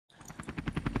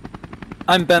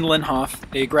I'm Ben Linhoff,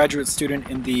 a graduate student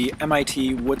in the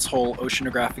MIT Woods Hole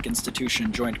Oceanographic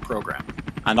Institution Joint Program.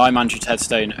 And I'm Andrew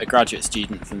Tedstone, a graduate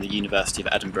student from the University of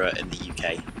Edinburgh in the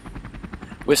UK.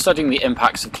 We're studying the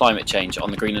impacts of climate change on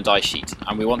the Greenland ice sheet,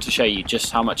 and we want to show you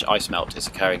just how much ice melt is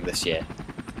occurring this year.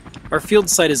 Our field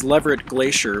site is Leverett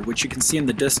Glacier, which you can see in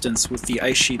the distance with the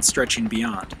ice sheet stretching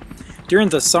beyond. During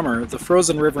the summer, the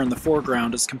frozen river in the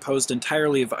foreground is composed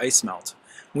entirely of ice melt.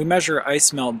 We measure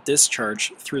ice melt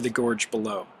discharge through the gorge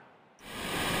below.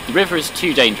 The river is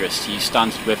too dangerous to use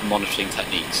standard river monitoring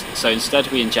techniques, so instead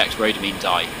we inject rhodamine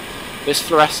dye. This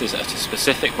fluoresces at a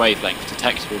specific wavelength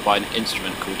detectable by an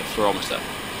instrument called a fluorometer.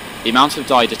 The amount of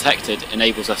dye detected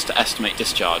enables us to estimate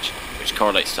discharge, which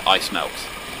correlates to ice melt.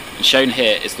 And shown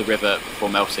here is the river before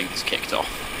melting has kicked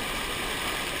off.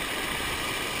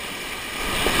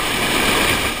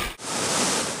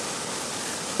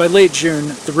 By late June,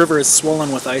 the river is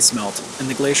swollen with ice melt, and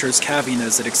the glacier is calving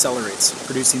as it accelerates,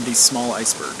 producing these small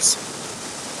icebergs.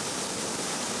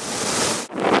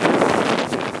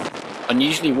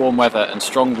 Unusually warm weather and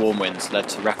strong warm winds led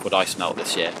to record ice melt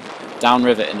this year.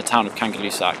 Downriver in the town of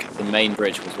Kangerlussuaq, the main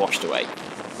bridge was washed away.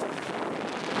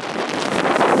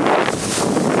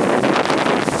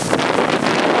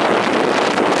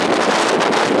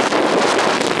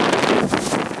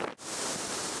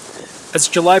 As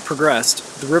July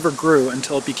progressed, the river grew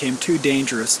until it became too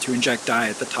dangerous to inject dye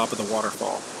at the top of the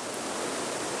waterfall.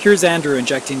 Here's Andrew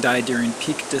injecting dye during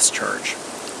peak discharge.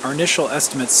 Our initial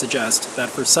estimates suggest that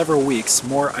for several weeks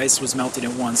more ice was melting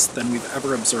at once than we've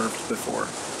ever observed before.